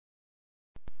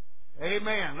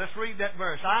Amen. Let's read that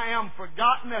verse. I am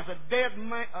forgotten as a dead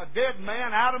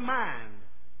man out of mind.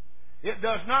 It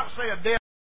does not say a dead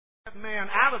man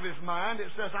out of his mind. It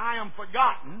says I am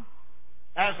forgotten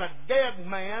as a dead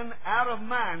man out of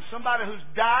mind. Somebody who's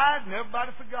died and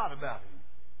everybody forgot about him.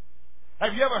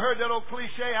 Have you ever heard that old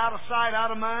cliche, out of sight, out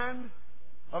of mind?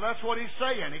 Well, that's what he's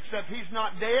saying, except he's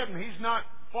not dead and he's not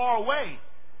far away.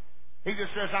 He just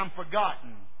says, I'm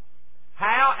forgotten.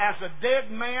 How, as a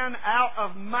dead man out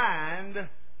of mind,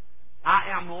 I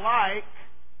am like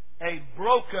a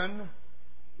broken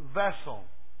vessel.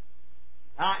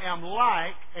 I am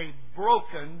like a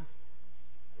broken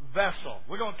vessel.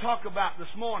 We're going to talk about this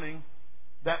morning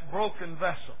that broken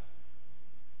vessel.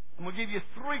 I'm going to give you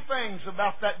three things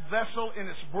about that vessel in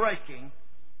its breaking.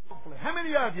 How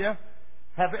many of you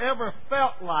have ever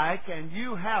felt like, and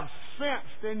you have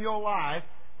sensed in your life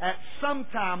at some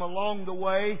time along the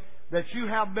way, that you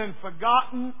have been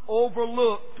forgotten,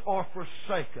 overlooked, or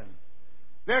forsaken?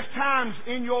 There's times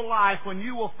in your life when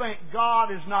you will think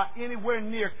God is not anywhere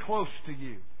near close to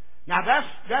you. Now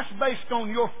that's based on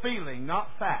your feeling, not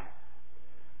fact.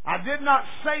 I did not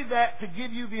say that to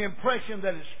give you the impression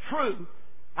that it's true.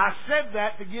 I said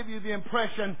that to give you the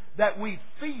impression that we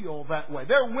feel that way.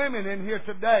 There are women in here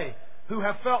today who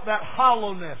have felt that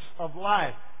hollowness of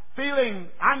life. Feeling,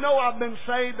 I know I've been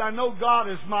saved, I know God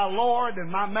is my Lord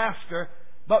and my Master,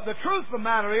 but the truth of the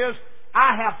matter is,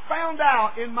 I have found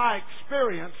out in my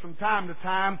experience from time to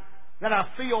time that I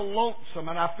feel lonesome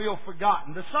and I feel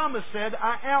forgotten. The psalmist said,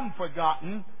 I am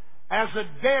forgotten as a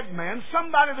dead man,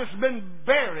 somebody that's been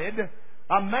buried,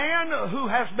 a man who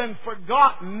has been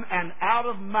forgotten and out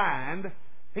of mind.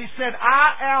 He said,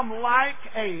 I am like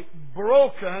a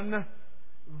broken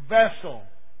vessel.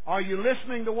 Are you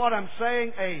listening to what I'm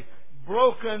saying? A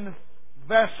broken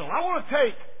vessel. I want to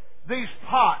take these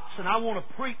pots and I want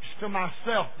to preach to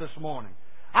myself this morning.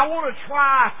 I want to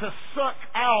try to suck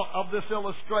out of this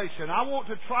illustration. I want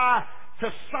to try to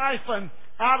siphon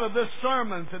out of this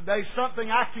sermon today something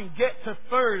I can get to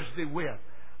Thursday with.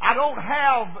 I don't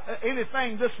have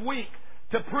anything this week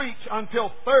to preach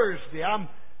until Thursday.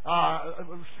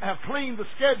 Have cleaned the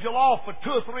schedule off for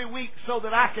 2 or 3 weeks so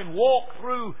that I can walk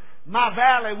through my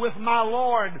valley with my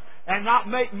Lord and not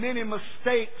make many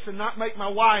mistakes and not make my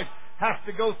wife have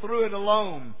to go through it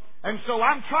alone. And so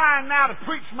I'm trying now to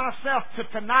preach myself to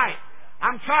tonight.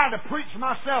 I'm trying to preach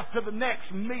myself to the next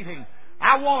meeting.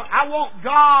 I want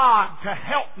God to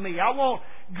help me. I want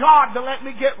God to let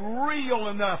me get real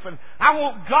enough. And I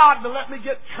want God to let me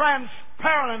get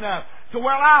transparent enough to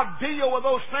where I'll deal with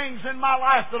those things in my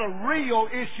life that are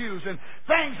real issues and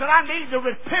things that I need to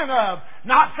repent of.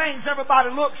 Not things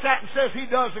everybody looks at and says he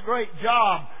does a great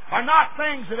job. Or not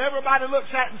things that everybody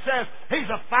looks at and says he's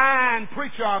a fine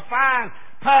preacher or a fine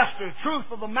pastor. The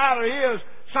truth of the matter is,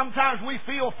 sometimes we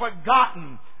feel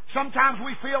forgotten. Sometimes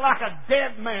we feel like a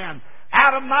dead man,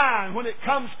 out of mind when it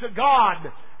comes to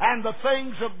God and the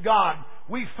things of God.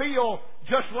 We feel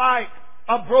just like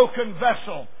a broken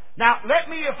vessel. Now, let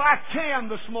me, if I can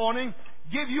this morning,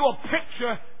 give you a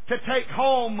picture to take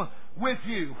home with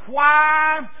you.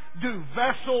 Why do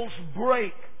vessels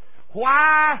break?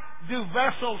 Why do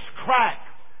vessels crack?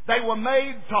 They were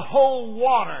made to hold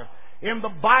water. In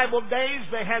the Bible days,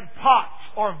 they had pots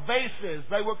or vases.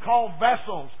 They were called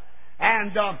vessels.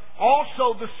 And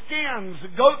also the skins,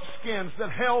 the goat skins that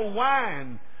held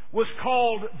wine, was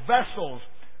called vessels.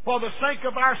 For the sake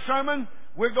of our sermon,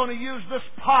 we're going to use this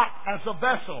pot as a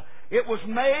vessel. It was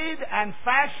made and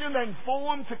fashioned and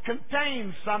formed to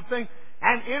contain something,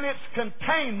 and in its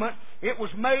containment, it was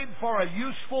made for a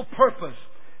useful purpose.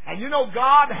 And you know,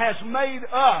 God has made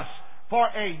us for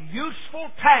a useful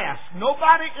task.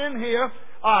 Nobody in here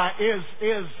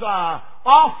is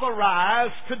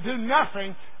authorized to do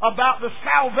nothing about the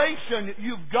salvation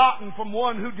you've gotten from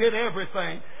one who did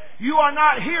everything. You are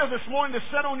not here this morning to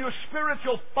sit on your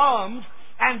spiritual thumbs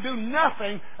and do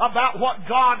nothing about what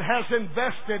God has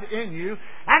invested in you.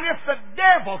 And if the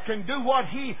devil can do what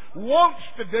he wants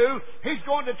to do, he's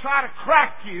going to try to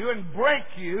crack you and break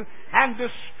you and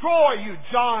destroy you.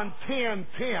 John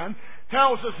 10:10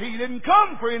 tells us he didn't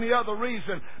come for any other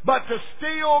reason but to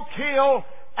steal, kill,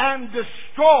 and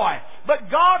destroy.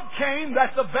 But God came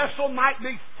that the vessel might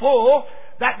be full,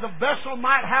 that the vessel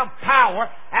might have power,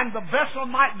 and the vessel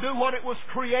might do what it was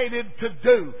created to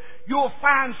do. You'll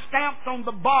find stamped on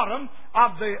the bottom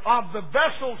of the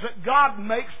vessels that God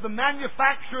makes the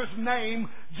manufacturer's name,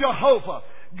 Jehovah.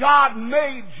 God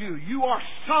made you. You are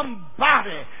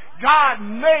somebody. God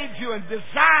made you and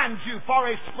designed you for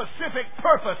a specific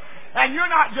purpose. And you're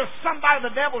not just somebody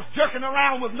the devil's jerking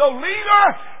around with no leader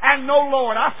and no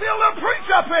Lord. I feel a little preach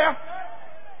up here.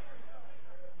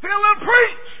 Feel a little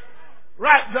preach.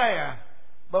 right there.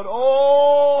 But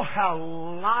oh, how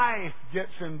life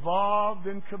gets involved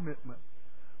in commitment.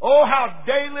 Oh, how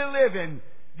daily living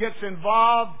gets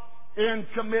involved in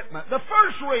commitment. The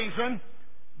first reason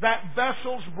that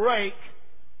vessels break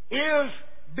is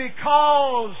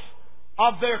because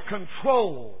of their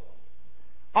control,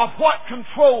 of what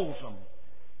controls them.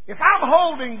 If I'm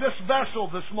holding this vessel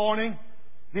this morning,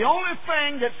 the only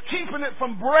thing that's keeping it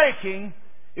from breaking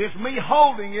is me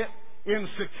holding it in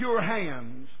secure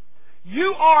hands.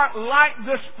 You are like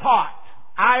this pot.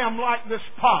 I am like this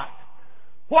pot.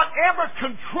 Whatever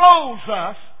controls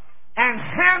us and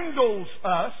handles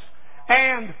us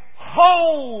and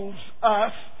holds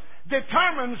us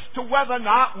determines to whether or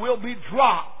not we'll be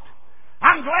dropped.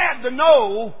 I'm glad to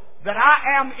know that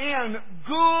I am in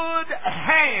good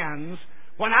hands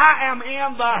when I am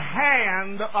in the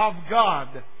hand of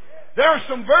God. There are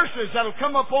some verses that will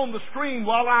come up on the screen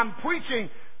while I'm preaching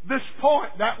this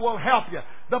point that will help you.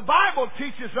 The Bible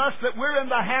teaches us that we're in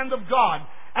the hand of God.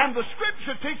 And the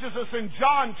Scripture teaches us in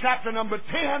John chapter number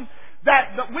 10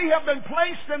 that we have been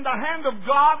placed in the hand of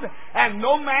God and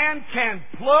no man can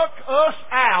pluck us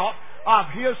out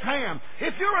of His hand.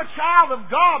 If you're a child of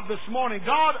God this morning,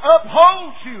 God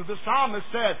upholds you, the psalmist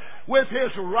said, with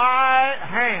His right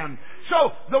hand.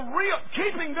 So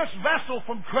keeping this vessel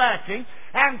from cracking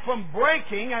and from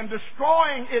breaking and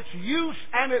destroying its use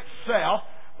and itself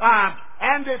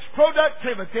and its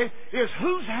productivity is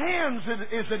whose hands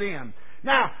is it in?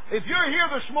 Now, if you're here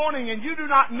this morning and you do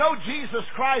not know Jesus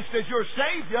Christ as your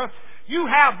Savior, you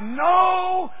have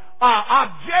no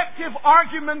objective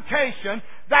argumentation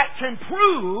that can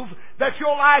prove that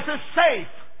your life is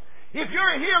safe. If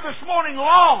you're here this morning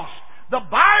lost, the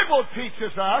Bible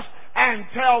teaches us and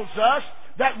tells us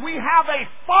that we have a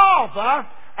Father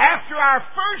after our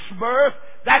first birth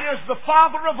that is the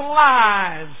father of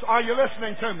lies. Are you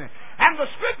listening to me? And the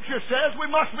Scripture says we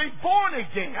must be born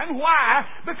again. Why?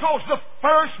 Because the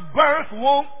first birth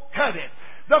won't cut it.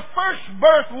 The first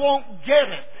birth won't get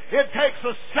it. It takes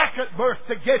a second birth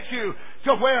to get you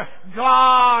to where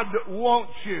God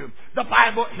wants you. The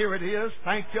Bible, here it is,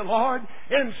 thank you, Lord.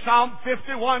 In Psalm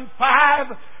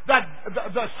 51:5,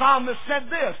 the psalmist said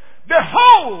this,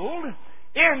 "Behold,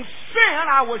 in sin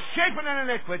I was shapen in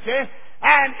iniquity,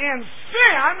 and in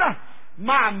sin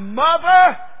my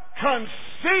mother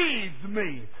conceived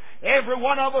me." Every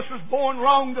one of us was born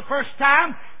wrong the first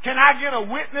time. Can I get a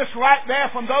witness right there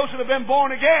from those that have been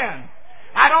born again?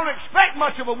 I don't expect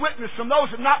much of a witness from those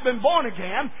that have not been born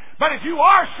again. But if you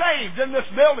are saved in this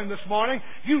building this morning,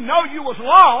 you know you was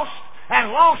lost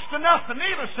and lost enough to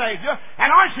need a Savior.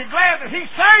 And aren't you glad that He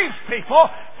saves people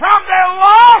from their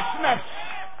lostness?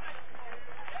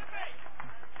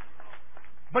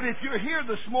 But if you're here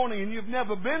this morning and you've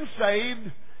never been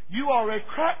saved, you are a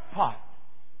crackpot.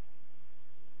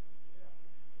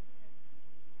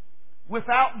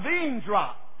 Without being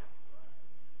dropped.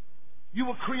 You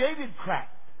were created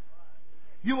cracked.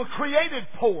 You were created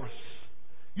porous.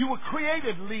 You were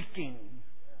created leaking.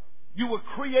 You were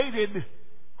created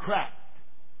cracked.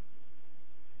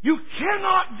 You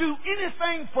cannot do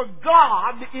anything for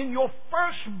God in your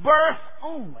first birth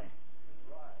only.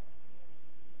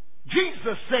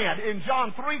 Jesus said in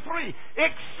John 3:3,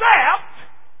 except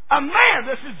a man,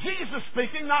 this is Jesus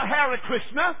speaking, not Hare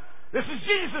Krishna. This is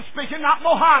Jesus speaking, not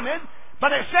Mohammed.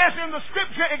 But it says in the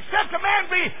Scripture, except a man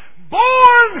be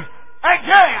born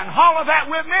again. Holler that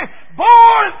with me.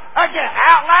 Born again.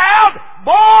 Out loud.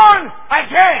 Born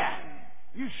again.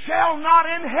 You shall not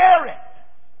inherit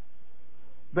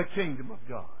the kingdom of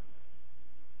God.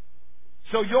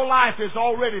 So your life is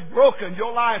already broken.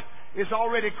 Your life is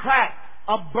already cracked.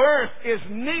 A birth is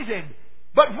needed.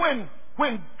 But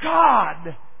when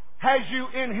God has you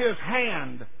in His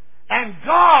hand and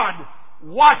God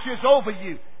watches over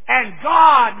you and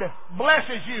God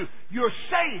blesses you, you're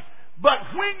safe. But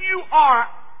when you are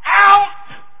out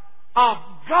of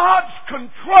God's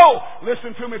control,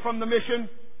 listen to me from the mission,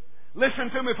 listen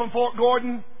to me from Fort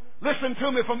Gordon, listen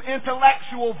to me from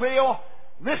Intellectualville,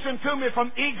 listen to me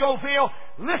from Egoville,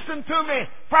 listen to me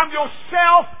from your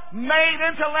self-made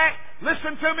intellect,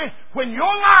 listen to me. When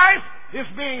your life is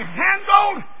being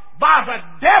handled by the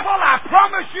devil, I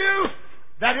promise you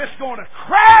that it's going to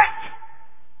crack,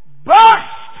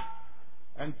 bust,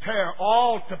 and tear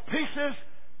all to pieces,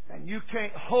 and you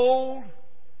can't hold,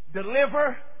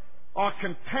 deliver, or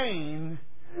contain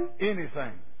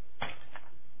anything.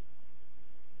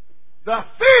 The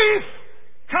thief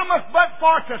cometh but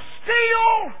for to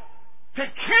steal, to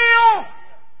kill,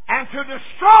 and to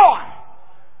destroy.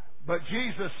 But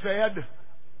Jesus said,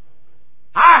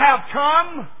 I have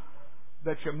come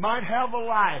that you might have a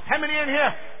life. How many in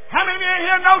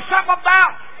here know something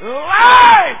about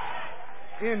life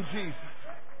in Jesus.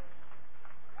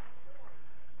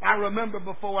 I remember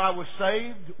before I was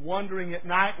saved, wondering at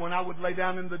night when I would lay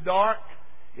down in the dark,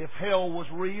 if hell was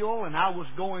real and I was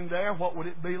going there, what would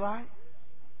it be like?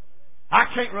 I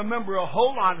can't remember a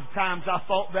whole lot of times I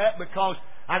thought that because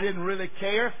I didn't really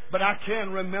care, but I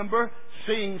can remember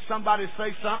seeing somebody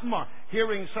say something or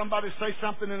hearing somebody say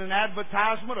something in an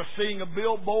advertisement or seeing a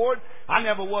billboard. I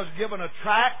never was given a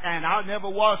tract and I never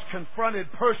was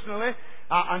confronted personally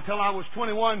until I was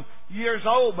 21 years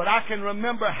old, but I can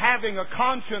remember having a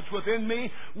conscience within me,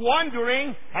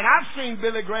 wondering, and I've seen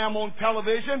Billy Graham on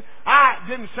television. I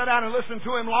didn't sit down and listen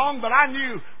to him long, but I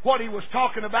knew what he was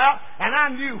talking about, and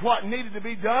I knew what needed to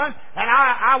be done, and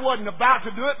I wasn't about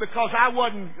to do it because I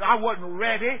wasn't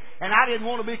ready, and I didn't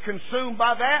want to be consumed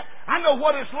by that. I know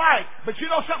what it's like, but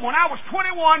you know something, when I was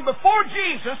 21, before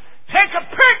Jesus, take a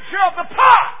picture of the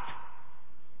pot.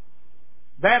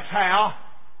 That's how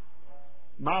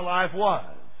my life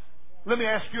was. Let me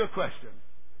ask you a question.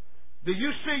 Do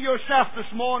you see yourself this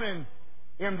morning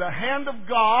in the hand of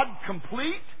God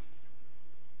complete?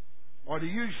 Or do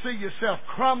you see yourself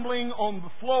crumbling on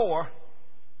the floor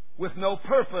with no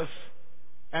purpose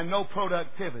and no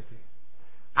productivity?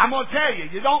 I'm going to tell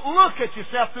you, you don't look at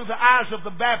yourself through the eyes of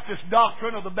the Baptist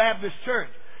doctrine or the Baptist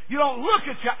church. You don't look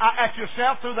at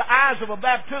yourself through the eyes of a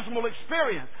baptismal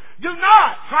experience. Do not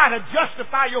try to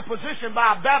justify your position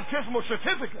by a baptismal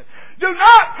certificate. Do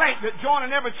not think that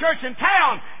joining every church in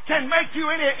town can make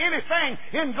you anything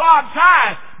in God's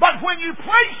eyes. But when you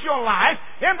place your life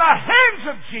in the hands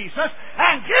of Jesus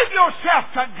and give yourself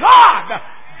to God,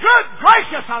 good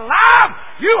gracious alive,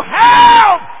 you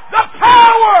have the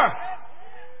power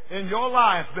in your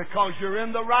life because you're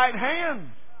in the right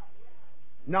hands.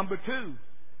 Number two,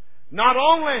 not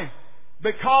only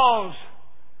because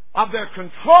of their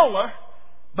controller,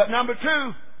 but number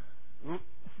two,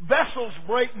 vessels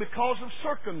break because of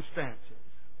circumstances.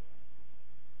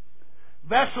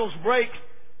 Vessels break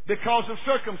because of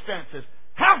circumstances.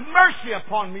 Have mercy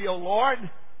upon me, O Lord,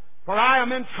 for I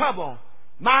am in trouble.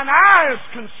 Mine eye is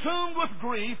consumed with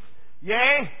grief,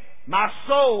 yea, my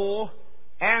soul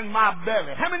and my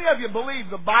belly. How many of you believe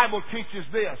the Bible teaches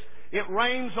this? It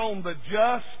rains on the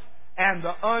just and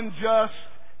the unjust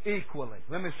equally.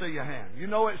 Let me see your hand. You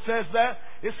know it says that?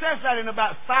 It says that in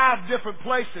about 5 different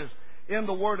places in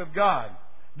the Word of God.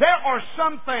 There are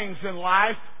some things in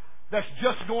life that's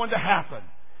just going to happen.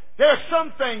 There are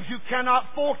some things you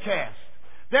cannot forecast.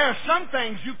 There are some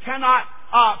things you cannot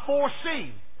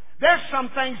foresee. There are some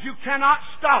things you cannot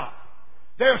stop.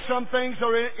 There are some things that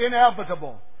are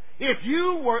inevitable. If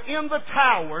you were in the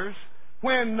towers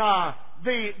when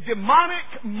the demonic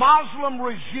Muslim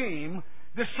regime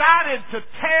decided to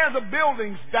tear the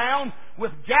buildings down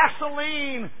with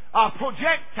gasoline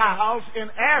projectiles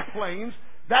in airplanes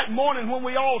that morning when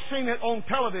we all seen it on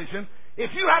television,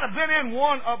 if you had been in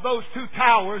one of those 2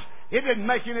 towers, it didn't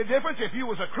make any difference if you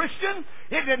was a Christian.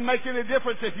 It didn't make any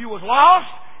difference if you was lost.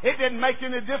 It didn't make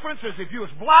any difference if you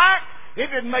was black.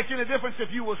 It didn't make any difference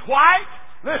if you was white.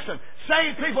 Listen,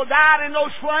 saved people died in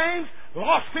those flames.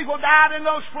 Lost people died in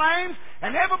those flames.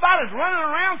 And everybody's running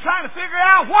around trying to figure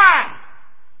out why.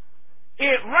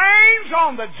 It rains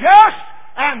on the just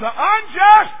and the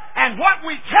unjust, and what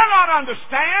we cannot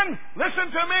understand,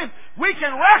 listen to me, we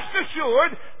can rest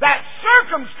assured that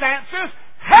circumstances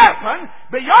happen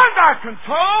beyond our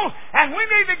control, and we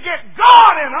need to get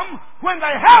God in them when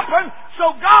they happen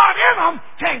so God in them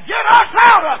can get us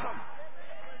out of them.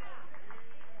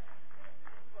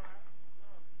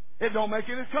 It don't make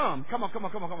any come. Come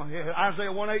on. Here,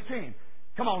 Isaiah 1:18.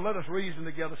 Come on, let us reason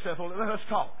together, Seth. Let us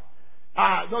talk.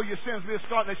 Though your sins be as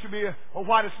scarlet, they shall be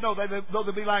white as snow. Though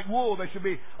they be like wool, they shall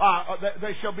be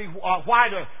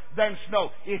whiter than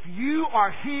snow. If you are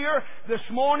here this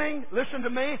morning, listen to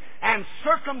me, and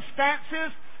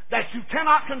circumstances that you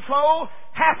cannot control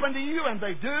happen to you, and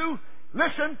they do,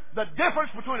 listen, the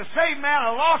difference between a saved man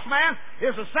and a lost man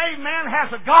is a saved man has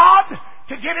a God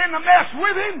to get in the mess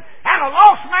with him, and a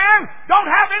lost man don't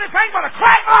have anything but a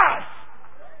cracked life.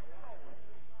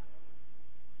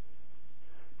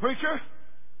 Preacher,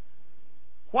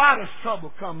 why does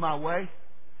trouble come my way?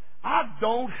 I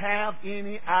don't have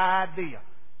any idea.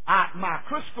 My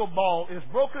crystal ball is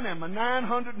broken and my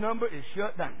 900 number is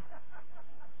shut down.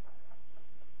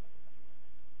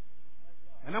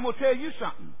 And I'm going to tell you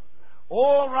something.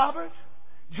 Oral Roberts,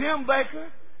 Jim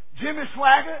Baker, Jimmy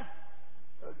Swaggart,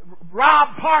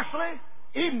 Rob Parsley,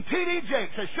 even T.D.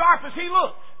 Jakes, as sharp as he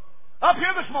looks, up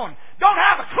here this morning, don't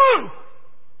have a clue.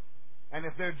 And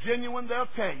if they're genuine,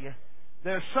 they'll tell you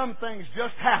there's some things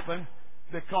just happen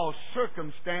because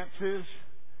circumstances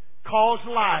cause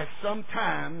life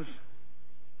sometimes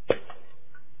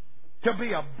to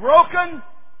be a broken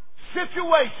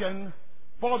situation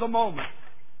for the moment.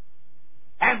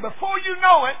 And before you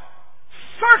know it,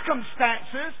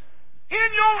 circumstances in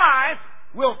your life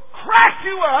will crack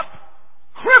you up,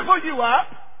 cripple you up,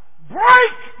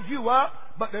 break you up.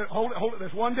 But hold it,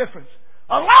 there's one difference.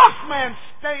 A lost man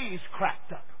stays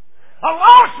cracked up. A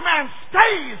lost man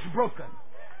stays broken.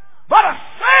 But a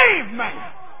saved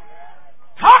man,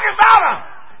 talking about a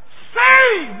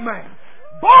saved man,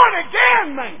 born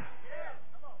again man,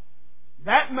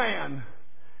 that man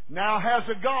now has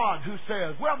a God who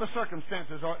says, well, the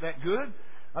circumstances aren't that good.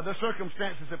 The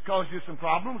circumstances have caused you some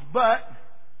problems, but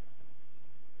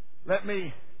let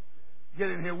me get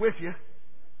in here with you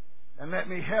and let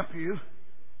me help you,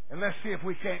 and let's see if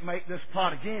we can't make this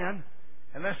pot again,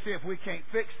 and let's see if we can't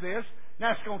fix this.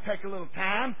 Now, it's going to take a little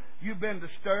time. You've been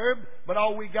disturbed, but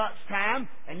all we got is time,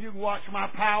 and you can watch my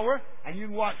power, and you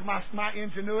can watch my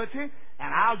ingenuity,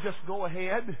 and I'll just go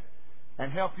ahead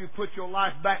and help you put your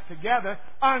life back together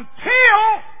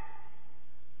until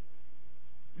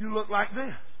you look like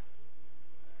this.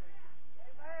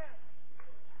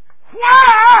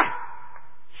 Why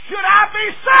should I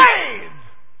be saved?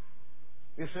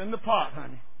 It's in the pot,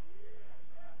 honey.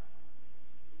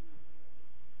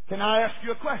 Can I ask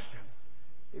you a question?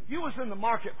 If you was in the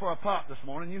market for a pot this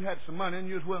morning, you had some money and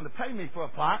you was willing to pay me for a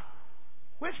pot,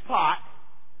 which pot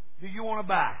do you want to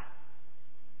buy?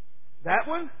 That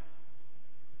one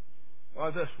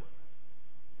or this one?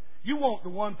 You want the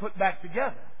one put back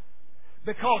together.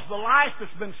 Because the life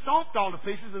that's been stomped all to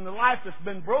pieces and the life that's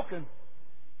been broken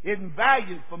isn't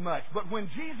valued for much. But when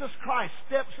Jesus Christ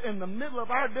steps in the middle of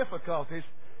our difficulties,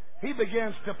 He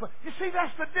begins to put... You see,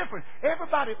 that's the difference.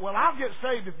 Everybody, well, I'll get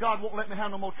saved if God won't let me have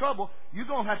no more trouble. You're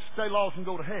going to have to stay lost and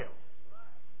go to hell.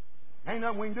 Ain't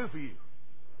nothing we can do for you.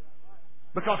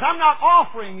 Because I'm not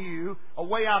offering you a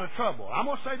way out of trouble. I'm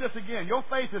going to say this again. Your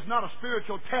faith is not a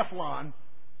spiritual Teflon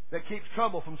that keeps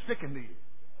trouble from sticking to you.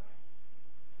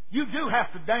 You do have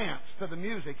to dance to the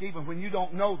music even when you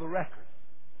don't know the record.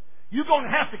 You're going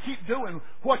to have to keep doing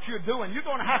what you're doing. You're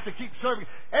going to have to keep serving.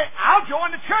 Hey, I'll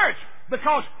join the church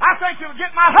because I think it'll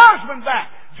get my husband back.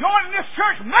 Joining this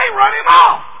church may run him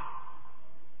off.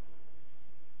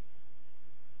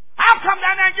 I'll come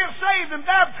down there and get saved and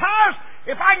baptized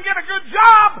if I can get a good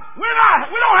job. We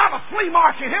don't have a flea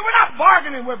market here. We're not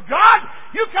bargaining with God.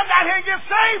 You come down here and get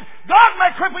saved, God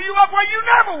may cripple you up where you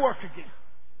never work again.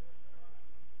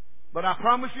 But I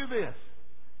promise you this.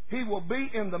 He will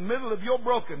be in the middle of your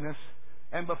brokenness,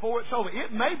 and before it's over.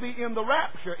 It may be in the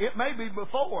rapture. It may be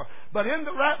before. But in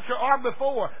the rapture or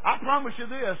before, I promise you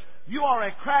this, you are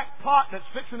a cracked pot that's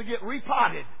fixing to get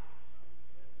repotted.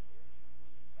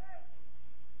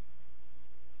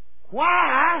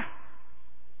 Why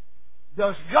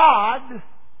does God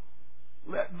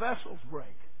let vessels break?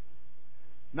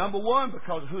 Number one,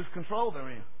 because of whose control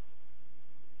they're in.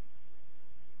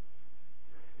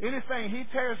 Anything He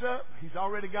tears up, He's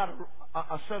already got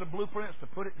a set of blueprints to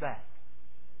put it back.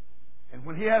 And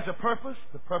when He has a purpose,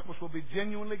 the purpose will be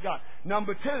genuinely God.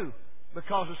 Number two,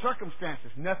 because of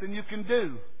circumstances. Nothing you can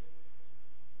do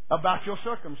about your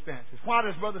circumstances. Why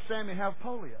does Brother Sammy have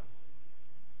polio?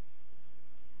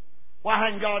 Why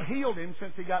hadn't God healed him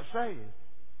since he got saved?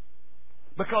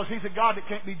 Because He's a God that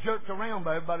can't be jerked around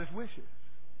by everybody's wishes.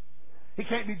 He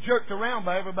can't be jerked around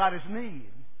by everybody's need.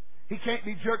 He can't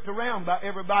be jerked around by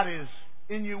everybody's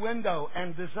innuendo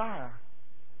and desire.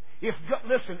 If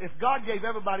God gave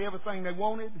everybody everything they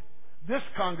wanted, this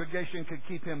congregation could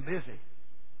keep Him busy.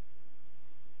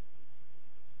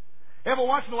 Every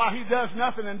once in a while He does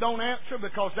nothing and don't answer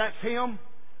because that's Him,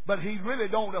 but He really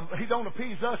don't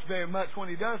appease us very much when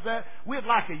He does that. We'd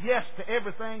like a yes to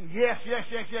everything. Yes, yes,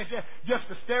 yes, yes, yes. Just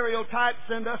a stereotype,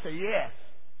 send us a yes.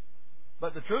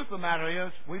 But the truth of the matter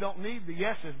is, we don't need the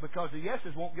yeses because the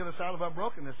yeses won't get us out of our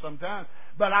brokenness sometimes.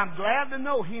 But I'm glad to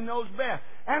know He knows best.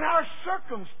 And our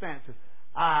circumstances.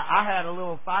 I had a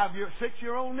little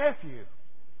 6-year-old nephew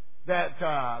that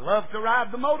loved to ride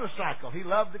the motorcycle. He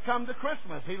loved to come to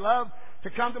Christmas. He loved to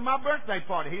come to my birthday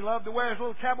party. He loved to wear his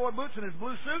little cowboy boots and his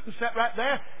blue suit and sit right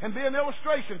there and be an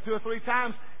illustration 2 or 3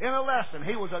 times in a lesson.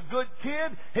 He was a good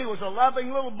kid. He was a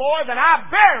loving little boy that I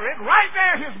buried right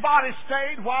there. His body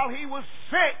stayed while he was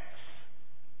 6.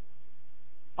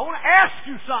 I want to ask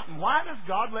you something. Why does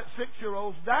God let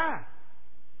 6-year-olds die?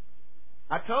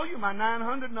 I told you my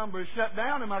 900 number is shut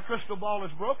down and my crystal ball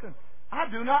is broken. I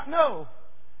do not know.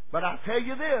 But I tell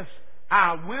you this.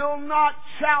 I will not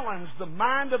challenge the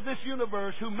mind of this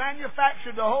universe who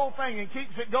manufactured the whole thing and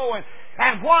keeps it going.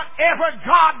 And whatever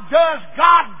God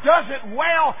does it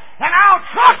well. And I'll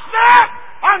trust that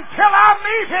until I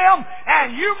meet Him. And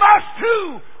you must too,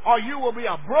 or you will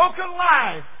be a broken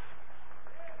life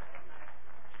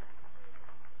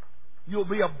You'll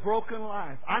be a broken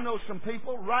life. I know some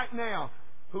people right now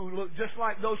who look just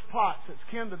like those pots that's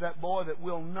kin to that boy that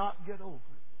will not get over it.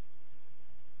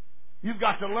 You've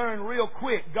got to learn real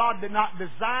quick. God did not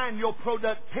design your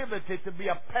productivity to be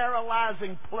a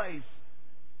paralyzing place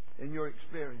in your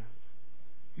experience.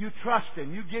 You trust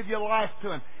Him. You give your life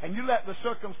to Him. And you let the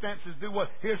circumstances do what?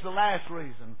 Here's the last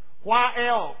reason. Why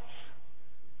else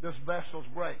does vessels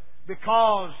break?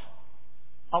 Because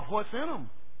of what's in them.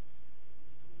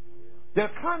 Their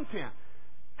content.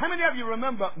 How many of you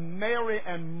remember Mary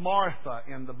and Martha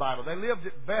in the Bible? They lived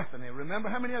at Bethany. Remember?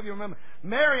 How many of you remember?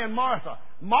 Mary and Martha.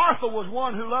 Martha was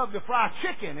one who loved to fry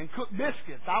chicken and cook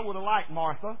biscuits. I would have liked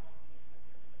Martha.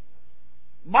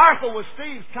 Martha was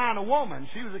Steve's kind of woman.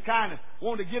 She was the kind that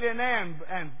wanted to get in there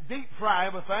and deep fry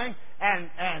everything.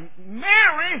 And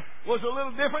Mary was a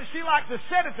little different. She liked to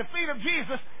sit at the feet of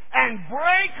Jesus and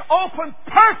break open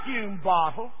perfume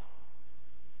bottles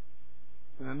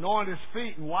and anoint His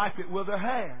feet and wipe it with her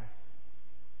hair.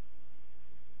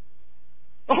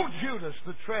 Oh, Judas,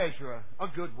 the treasurer, a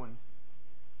good one.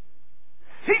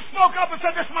 He spoke up and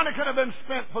said this money could have been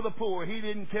spent for the poor. He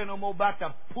didn't care no more about the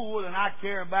poor than I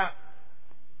care about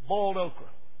boiled okra.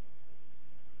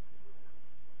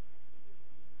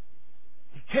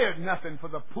 He cared nothing for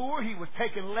the poor. He was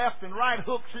taking left and right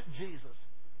hooks at Jesus.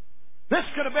 This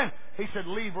could have been, he said,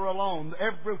 leave her alone.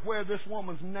 Everywhere this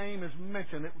woman's name is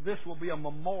mentioned, this will be a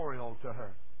memorial to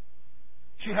her.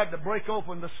 She had to break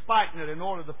open the spikenard in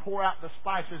order to pour out the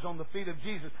spices on the feet of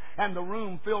Jesus. And the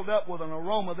room filled up with an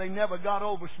aroma they never got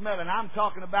over smelling. I'm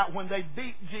talking about when they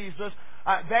beat Jesus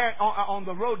there on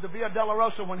the road to Via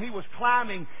Dolorosa, when He was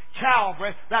climbing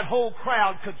Calvary, that whole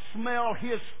crowd could smell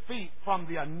His feet from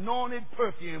the anointed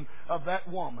perfume of that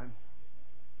woman.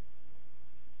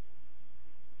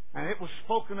 And it was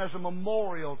spoken as a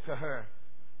memorial to her.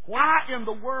 Why in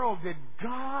the world did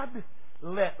God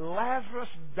let Lazarus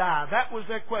die? That was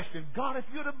their question. God, if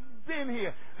you'd have been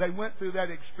here. They went through that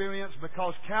experience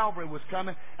because Calvary was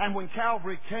coming. And when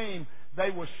Calvary came, they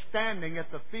were standing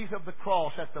at the feet of the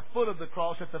cross, at the foot of the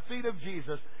cross, at the feet of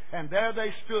Jesus. And there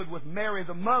they stood with Mary,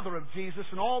 the mother of Jesus,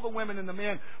 and all the women and the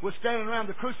men were standing around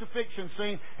the crucifixion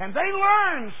scene. And they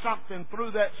learned something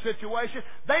through that situation.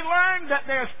 They learned that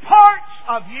there's parts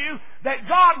of you that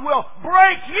God will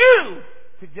break you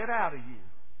to get out of you.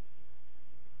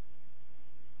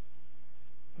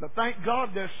 But thank God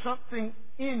there's something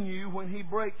in you when He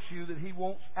breaks you that He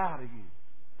wants out of you.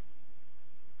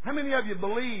 How many of you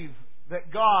believe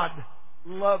that God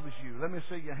loves you? Let me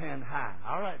see your hand high.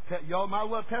 All right, y'all might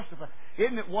well testify.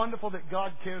 Isn't it wonderful that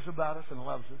God cares about us and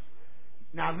loves us?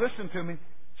 Now listen to me.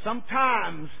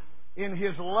 Sometimes in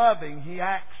His loving, He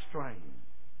acts strange.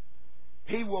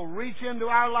 He will reach into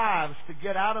our lives to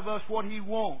get out of us what He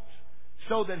wants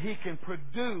so that He can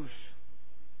produce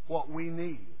what we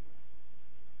need.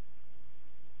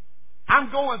 I'm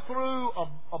going through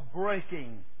a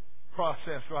breaking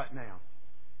process right now.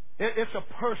 It's a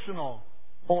personal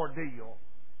ordeal.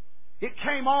 It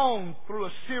came on through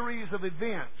a series of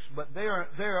events, but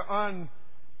they're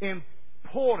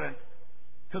unimportant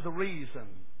to the reason.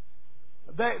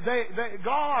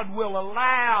 God will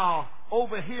allow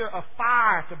over here a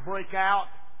fire to break out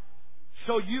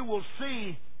so you will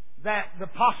see that the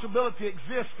possibility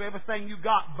exists for everything you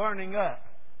got burning up.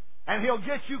 And He'll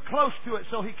get you close to it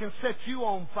so He can set you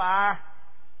on fire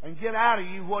and get out of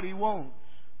you what He wants.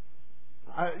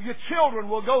 Your children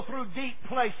will go through deep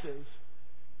places.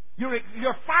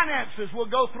 Your finances will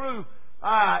go through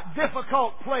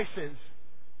difficult places.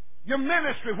 Your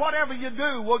ministry, whatever you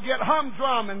do, will get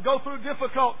humdrum and go through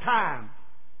difficult times.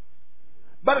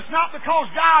 But it's not because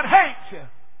God hates you.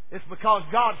 It's because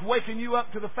God's waking you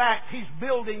up to the fact He's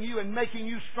building you and making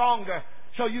you stronger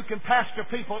so you can pastor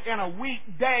people in a weak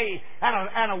day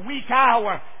and a weak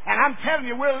hour. And I'm telling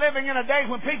you, we're living in a day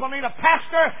when people need a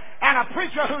pastor and a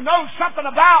preacher who knows something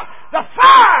about the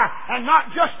fire and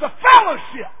not just the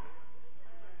fellowship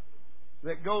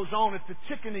that goes on at the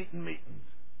chicken-eating meetings.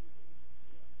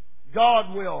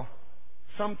 God will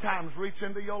sometimes reach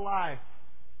into your life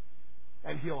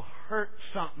and He'll hurt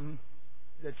something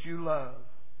that you love.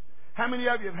 How many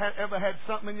of you have ever had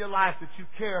something in your life that you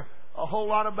care a whole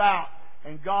lot about,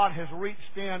 and God has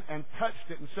reached in and touched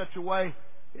it in such a way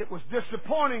it was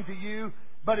disappointing to you,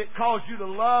 but it caused you to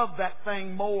love that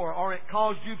thing more, or it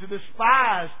caused you to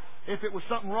despise if it was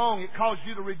something wrong. It caused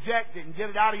you to reject it and get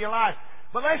it out of your life.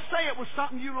 But let's say it was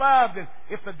something you loved, and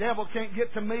if the devil can't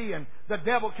get to me, and the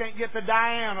devil can't get to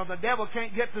Diane, or the devil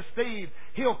can't get to Steve,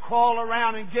 he'll crawl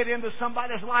around and get into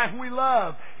somebody's life we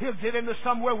love. He'll get into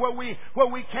somewhere where we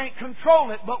can't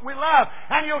control it, but we love.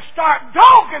 And he'll start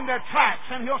dogging their tracks,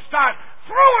 and he'll start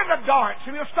throwing the the darts,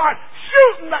 and He'll start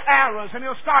shooting the arrows, and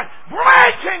He'll start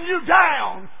breaking you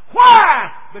down.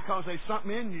 Why? Because there's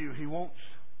something in you He wants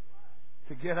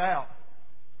to get out.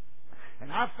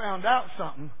 And I found out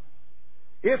something.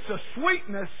 It's a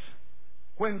sweetness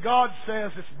when God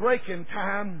says it's breaking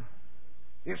time.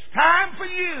 It's time for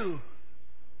you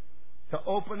to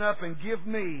open up and give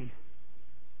me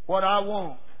what I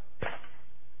want.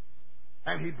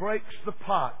 And He breaks the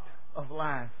pot of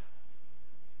life.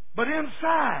 But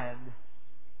inside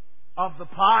of the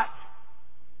pot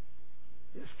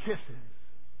is kisses.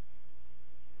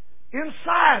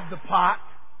 Inside the pot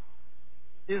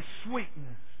is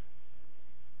sweetness.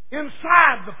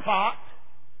 Inside the pot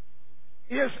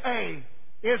is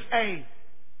a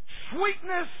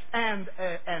sweetness and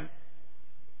an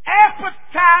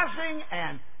appetizing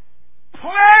and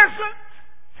pleasant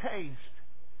taste.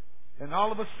 And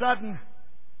all of a sudden,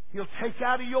 He'll take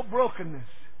out of your brokenness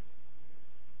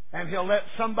and He'll let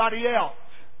somebody else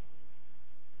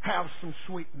have some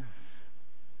sweetness.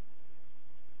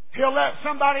 He'll let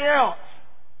somebody else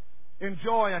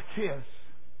enjoy a kiss.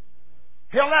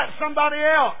 He'll let somebody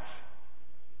else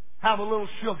have a little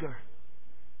sugar.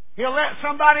 He'll let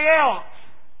somebody else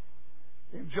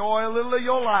enjoy a little of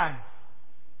your life.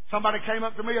 Somebody came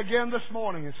up to me again this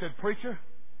morning and said, "Preacher,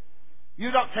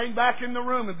 you came back in the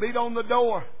room and beat on the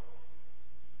door."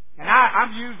 And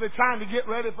I'm usually trying to get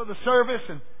ready for the service,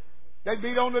 and they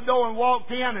beat on the door and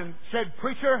walked in and said,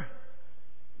 "Preacher,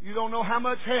 you don't know how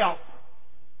much help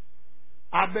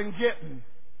I've been getting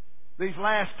these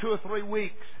last 2 or 3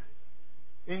 weeks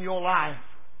in your life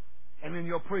and in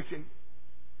your preaching."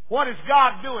 What is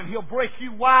God doing? He'll break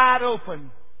you wide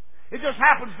open. It just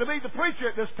happens to be the preacher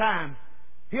at this time.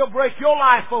 He'll break your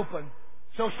life open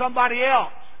so somebody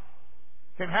else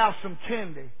can have some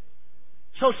candy.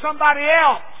 So somebody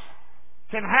else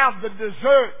can have the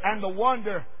dessert and the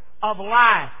wonder of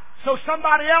life. So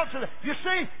somebody else, you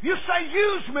say,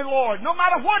 "Use me, Lord, no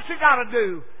matter what you got to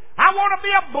do. I want to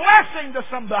be a blessing to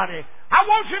somebody. I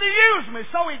want you to use me."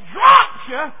 So He drops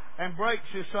you and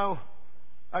breaks you so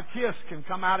a kiss can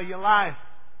come out of your life,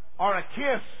 or a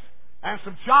kiss and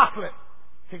some chocolate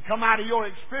can come out of your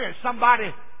experience.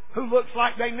 Somebody who looks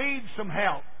like they need some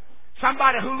help.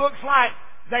 Somebody who looks like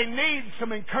they need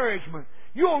some encouragement.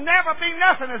 You'll never be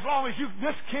nothing as long as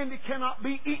this candy cannot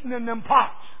be eaten in them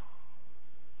pots.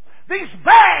 These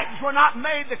bags were not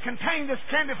made to contain this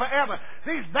candy forever.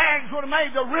 These bags were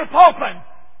made to rip open,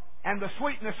 and the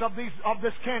sweetness of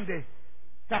this candy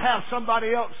to have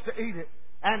somebody else to eat it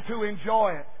and to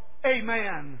enjoy it.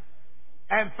 Amen.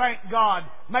 And thank God.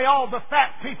 May all the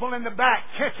fat people in the back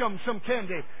catch them some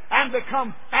candy and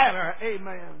become fatter.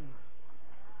 Amen.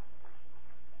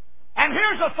 And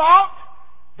here's a thought.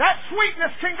 That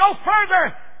sweetness can go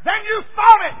further than you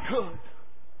thought it could.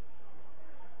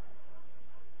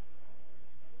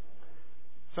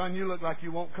 Son, you look like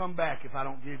you won't come back if I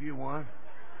don't give you one.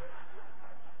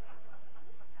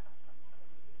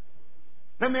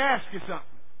 Let me ask you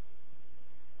something.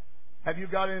 Have you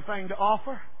got anything to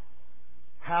offer?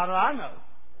 How do I know?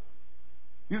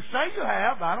 You say you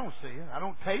have, but I don't see it. I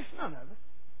don't taste none of it.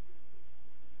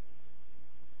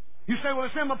 You say, "Well,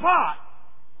 it's in my pot."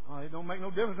 Well, it don't make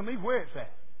no difference to me where it's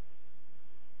at.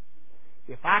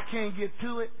 If I can't get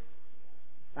to it,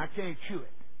 I can't chew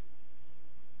it.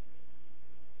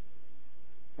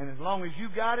 And as long as you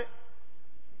got it,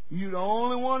 you're the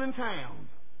only one in town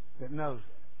that knows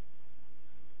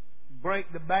it.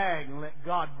 Break the bag and let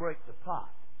God break the pot.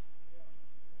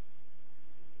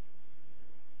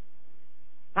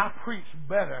 I preach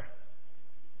better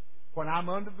when I'm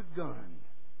under the gun.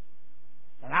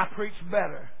 And I preach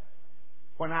better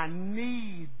when I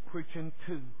need preaching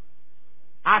too.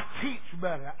 I teach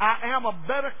better. I am a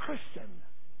better Christian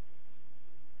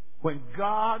when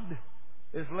God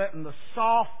is letting the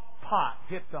soft pot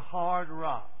hit the hard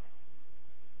rock.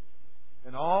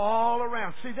 And all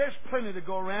around. See, there's plenty to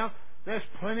go around. There's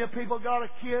plenty of people got a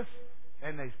kiss,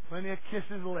 and there's plenty of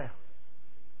kisses left.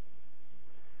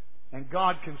 And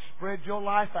God can spread your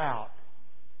life out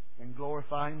and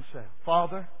glorify Himself.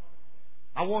 Father,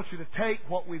 I want you to take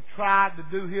what we've tried to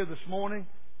do here this morning,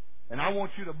 and I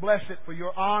want you to bless it for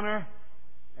your honor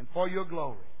and for your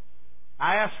glory.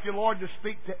 I ask you, Lord, to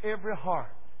speak to every heart.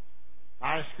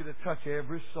 I ask you to touch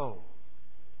every soul.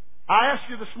 I ask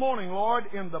you this morning, Lord,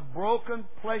 in the broken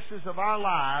places of our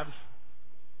lives,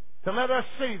 to let us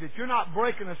see that you're not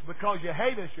breaking us because you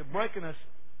hate us. You're breaking us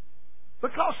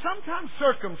because sometimes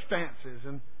circumstances,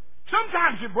 and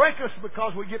sometimes you break us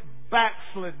because we get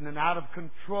backslidden and out of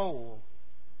control,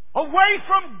 away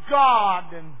from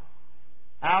God and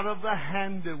out of the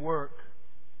handiwork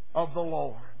of the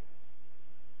Lord.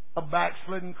 A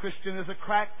backslidden Christian is a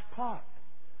cracked pot.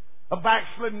 A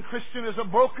backslidden Christian is a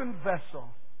broken vessel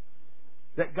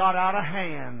that got out of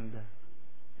hand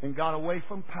and got away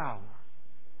from power.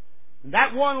 And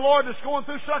that one, Lord, that's going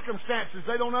through circumstances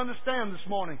they don't understand this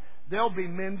morning, they'll be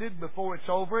mended before it's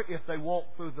over if they walk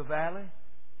through the valley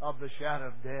of the shadow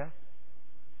of death.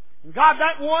 And God,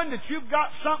 that one that you've got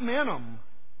something in them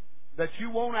that you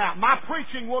want out. My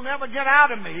preaching will never get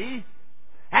out of me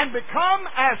and become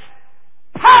as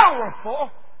powerful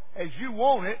as you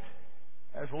want it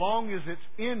as long as it's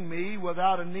in me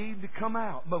without a need to come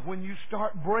out. But when you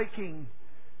start breaking,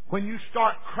 when you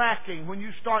start cracking, when you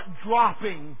start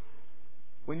dropping,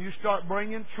 when you start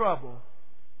bringing trouble,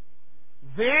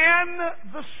 then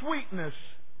the sweetness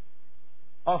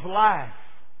of life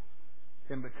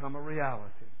can become a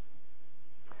reality.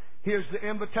 Here's the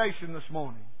invitation this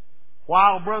morning.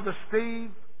 While Brother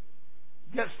Steve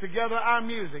gets together our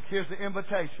music, here's the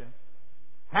invitation.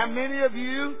 How many of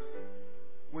you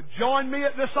would join me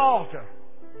at this altar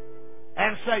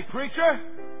and say, Preacher,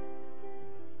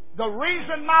 the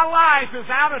reason my life is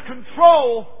out of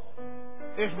control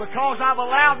is because I've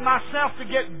allowed myself to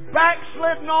get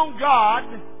backslidden on God.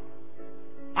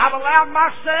 I've allowed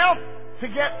myself to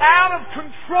get out of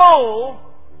control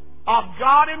of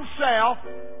God Himself.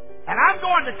 And I'm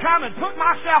going to come and put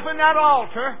myself in that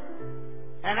altar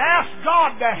and ask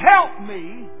God to help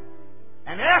me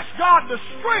and ask God to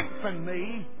strengthen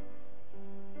me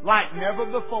like never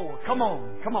before. Come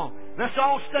on, come on. Let's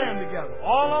all stand together,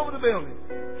 all over the building.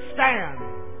 Stand.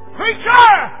 Preacher,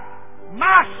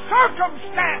 my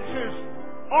circumstances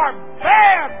are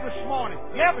bad this morning.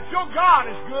 Yeah, but your God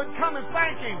is good. Come and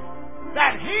thank Him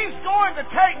that He's going to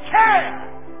take care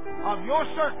of your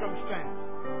circumstance.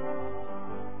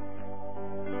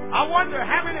 I wonder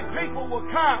how many people will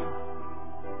come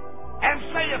and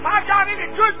say, if I got any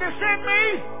goodness in me,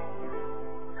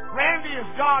 Randy, is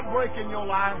God breaking your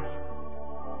life?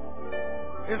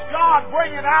 Is God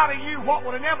bringing out of you what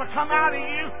would have never come out of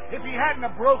you if He hadn't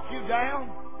have broke you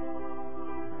down?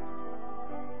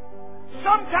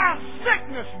 Sometimes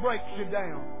sickness breaks you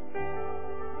down.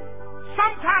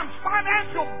 Sometimes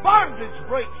financial bondage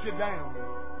breaks you down.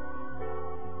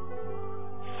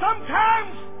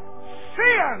 Sometimes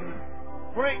sin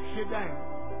breaks you down.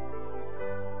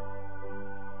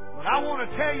 But I want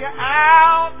to tell you,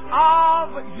 out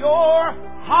of your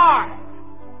heart,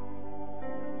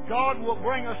 God will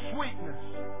bring a sweetness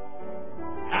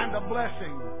and a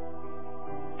blessing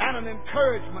and an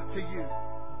encouragement to you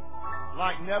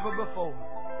like never before.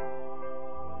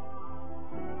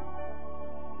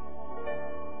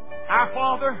 Our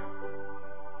Father,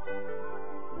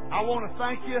 I want to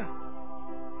thank you.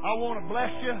 I want to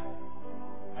bless you.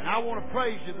 And I want to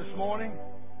praise you this morning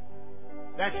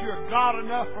that you're God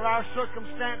enough for our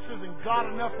circumstances and God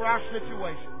enough for our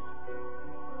situations.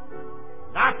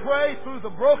 And I pray through the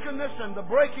brokenness and the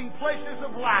breaking places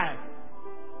of life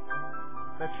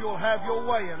that you'll have your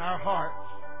way in our hearts.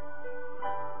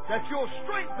 That you'll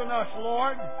strengthen us,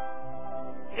 Lord,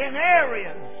 in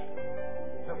areas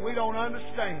that we don't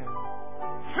understand.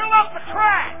 Fill up the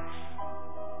cracks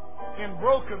in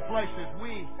broken places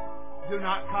we do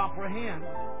not comprehend.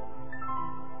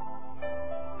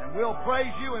 And we'll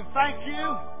praise you and thank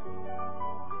you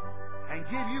and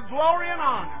give you glory and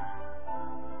honor.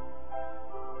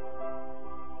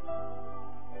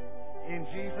 In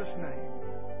Jesus' name.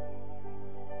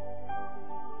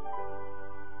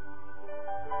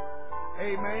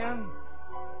 Amen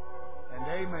and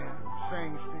amen.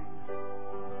 Sing, Steve.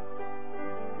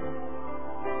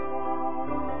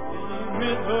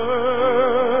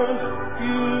 Rivers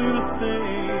you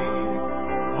think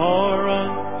are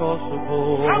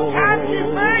uncrossable. Sometimes you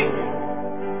think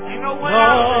ain't no way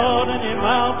out Not any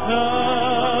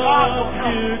mountain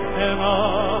you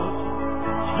cannot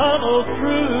tunnel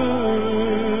through.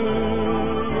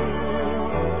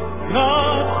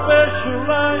 God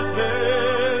specializes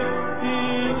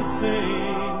in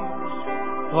things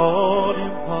thought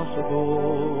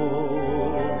impossible.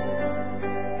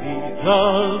 He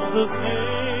does the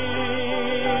things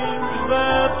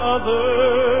that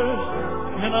others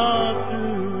cannot do.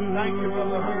 Thank you,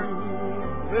 Brother Hurt.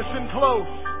 Listen close.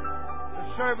 The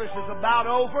service is about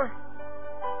over.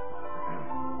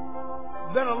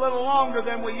 Been a little longer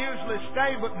than we usually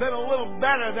stay, but been a little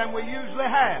better than we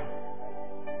usually have.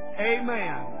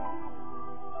 Amen.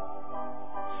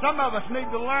 Some of us need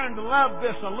to learn to love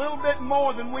this a little bit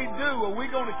more than we do, or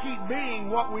we're going to keep being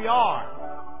what we are.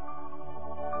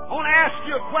 I want to ask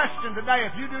you a question today.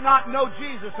 If you do not know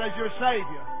Jesus as your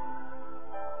Savior,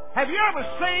 have you ever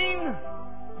seen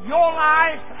your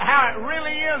life how it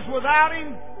really is without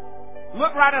Him?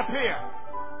 Look right up here.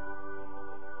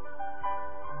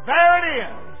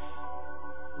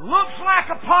 looks like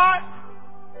a pot,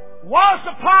 was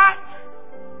a pot,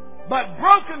 but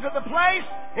broken to the place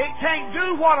it can't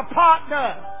do what a pot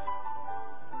does.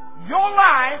 Your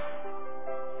life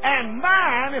and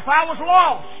mine, if I was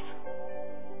lost,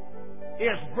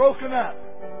 is broken up.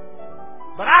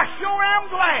 But I sure am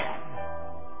glad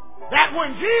that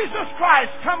when Jesus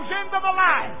Christ comes into the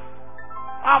life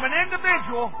of an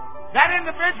individual, that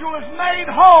individual is made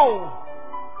whole.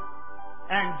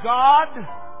 And God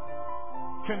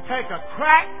can take a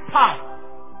cracked pot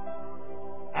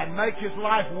and make his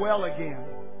life well again.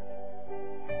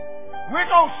 We're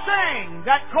going to sing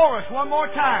that chorus one more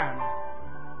time.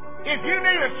 If you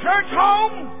need a church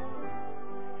home,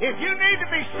 if you need to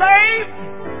be saved,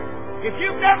 if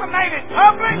you've never made it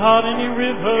public, not any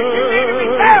river, if you need to be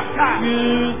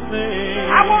baptized,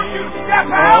 I want you to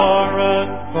step out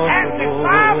and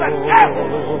defy the devil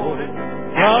this morning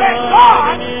and let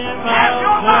God have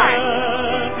your life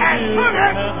and put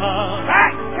it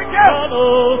back together.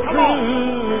 Come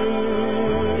on.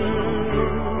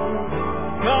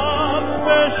 God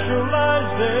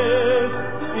specializes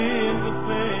in the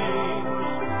things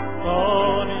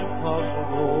thought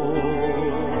impossible.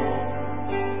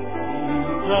 He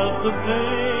does the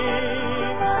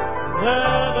things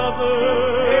that others